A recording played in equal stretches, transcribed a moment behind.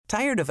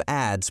Tired of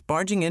ads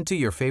barging into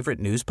your favorite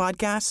news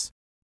podcasts?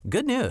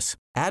 Good news.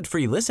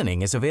 Ad-free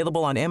listening is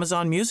available on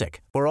Amazon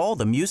Music for all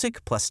the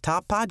music plus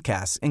top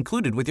podcasts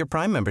included with your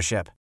Prime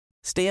membership.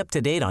 Stay up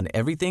to date on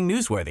everything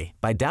newsworthy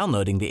by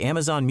downloading the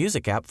Amazon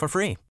Music app for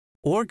free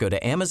or go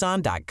to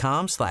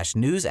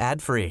amazon.com/news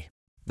ad free.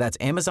 That's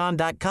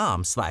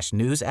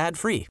amazon.com/news ad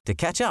free to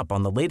catch up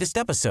on the latest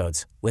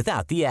episodes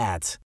without the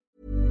ads.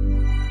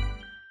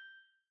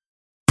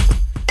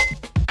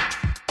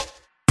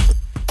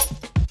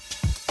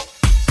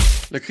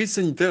 La crise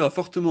sanitaire a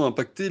fortement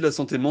impacté la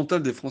santé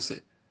mentale des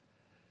Français.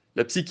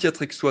 La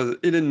psychiatre aixoise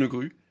Hélène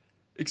Legru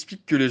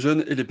explique que les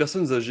jeunes et les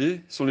personnes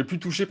âgées sont les plus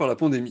touchés par la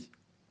pandémie.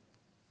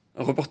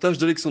 Un reportage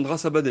d'Alexandra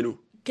Sabadello.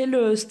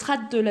 Quelles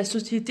strates de la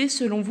société,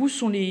 selon vous,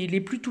 sont les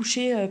plus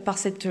touchées par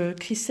cette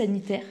crise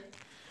sanitaire ?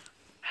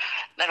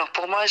 Alors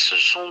pour moi, ce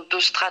sont deux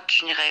strates,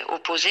 je dirais,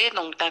 opposées.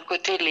 Donc d'un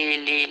côté,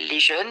 les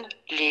jeunes,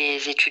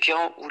 les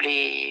étudiants ou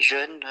les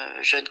jeunes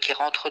qui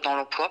rentrent dans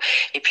l'emploi.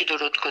 Et puis de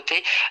l'autre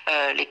côté,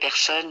 les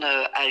personnes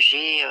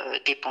âgées,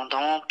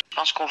 dépendantes. Je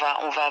pense qu'on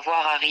va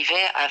voir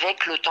arriver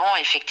avec le temps,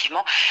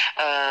 effectivement,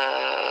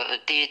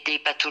 des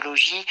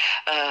pathologies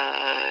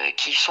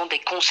qui sont des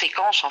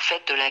conséquences en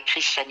fait de la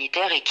crise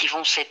sanitaire et qui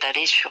vont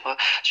s'étaler sur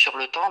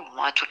le temps.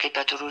 On a toutes les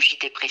pathologies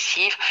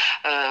dépressives,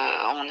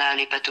 on a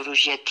les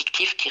pathologies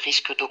addictives qui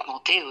risquent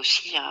d'augmenter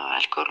aussi,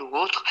 alcool ou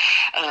autre,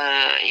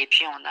 et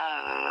puis on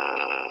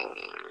a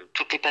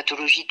toutes les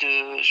pathologies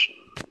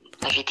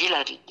on avait dit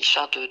là,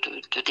 l'histoire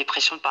de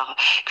dépression par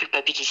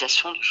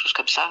culpabilisation, de choses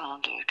comme ça,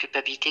 de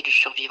culpabilité du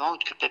survivant ou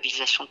de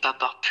culpabilisation de ne pas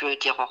avoir pu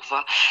dire au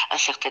revoir à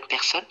certaines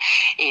personnes.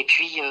 Et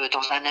puis,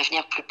 dans un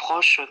avenir plus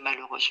proche,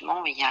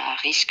 malheureusement, il y a un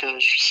risque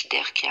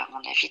suicidaire qui est, à mon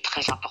avis,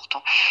 très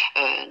important,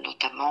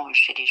 notamment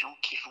chez les gens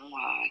qui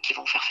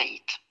vont faire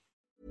faillite.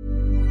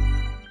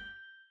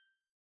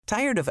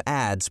 Tired of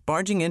ads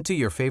barging into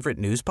your favorite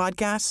news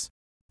podcasts?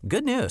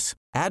 Good news.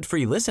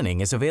 Ad-free listening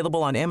is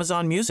available on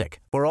Amazon Music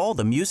for all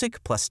the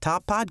music plus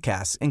top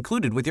podcasts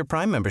included with your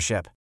Prime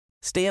membership.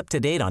 Stay up to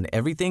date on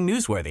everything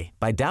newsworthy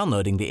by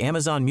downloading the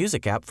Amazon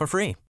Music app for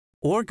free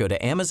or go to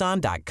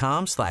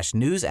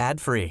amazon.com/news ad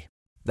free.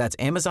 That's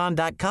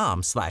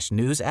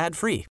amazon.com/news ad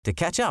free to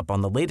catch up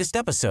on the latest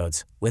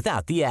episodes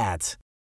without the ads.